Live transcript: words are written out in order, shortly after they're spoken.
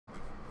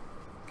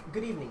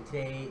Good evening.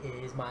 Today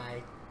is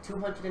my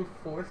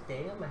 204th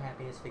day of my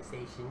happiness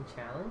fixation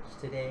challenge.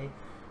 Today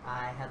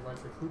I had lunch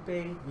with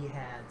Lupe. We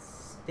had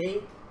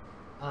steak,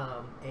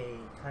 a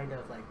kind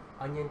of like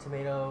onion,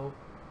 tomato,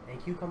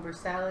 and cucumber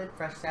salad,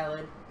 fresh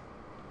salad,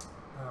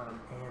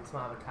 and some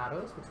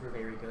avocados, which were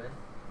very good.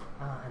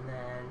 And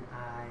then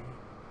I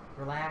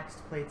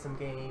relaxed, played some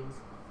games,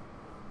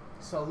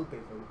 saw Lupe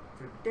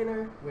for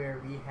dinner, where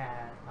we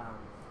had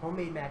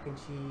homemade mac and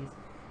cheese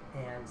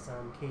and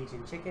some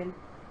Cajun chicken,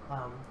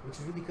 which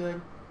is really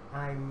good.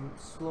 I'm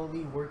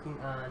slowly working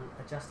on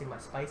adjusting my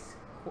spice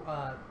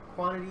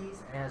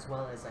quantities, as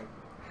well as like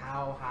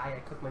how high I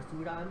cook my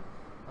food on,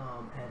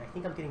 and I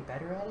think I'm getting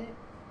better at it.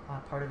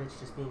 Part of it's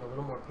just being a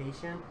little more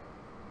patient.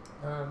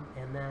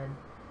 And then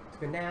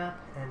took a nap,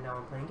 and now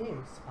I'm playing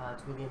games.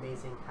 It's really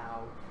amazing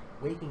how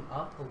waking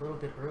up a little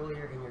bit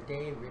earlier in your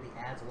day really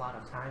adds a lot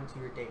of time to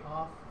your day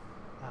off,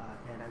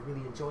 and I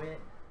really enjoy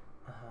it.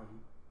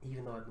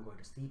 Even though I've been going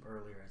to sleep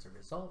earlier as a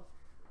result,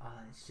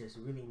 it's just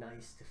really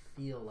nice to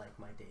feel like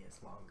my day is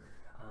longer.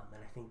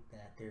 And I think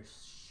that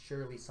there's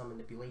surely some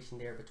manipulation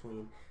there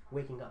between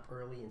waking up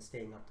early and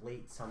staying up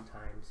late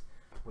sometimes,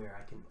 where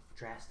I can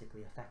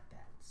drastically affect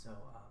that. So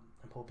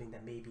I'm hoping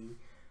that maybe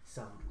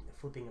some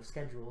flipping of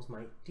schedules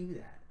might do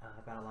that.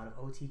 I've got a lot of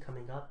OT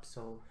coming up,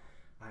 so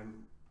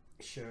I'm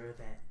sure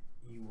that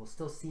you will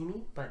still see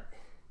me, but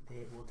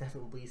there will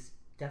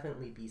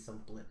definitely be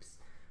some blips.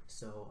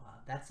 So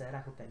that said, I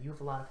hope that you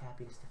have a lot of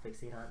happiness to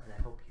fixate on, and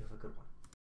I hope you have a good one.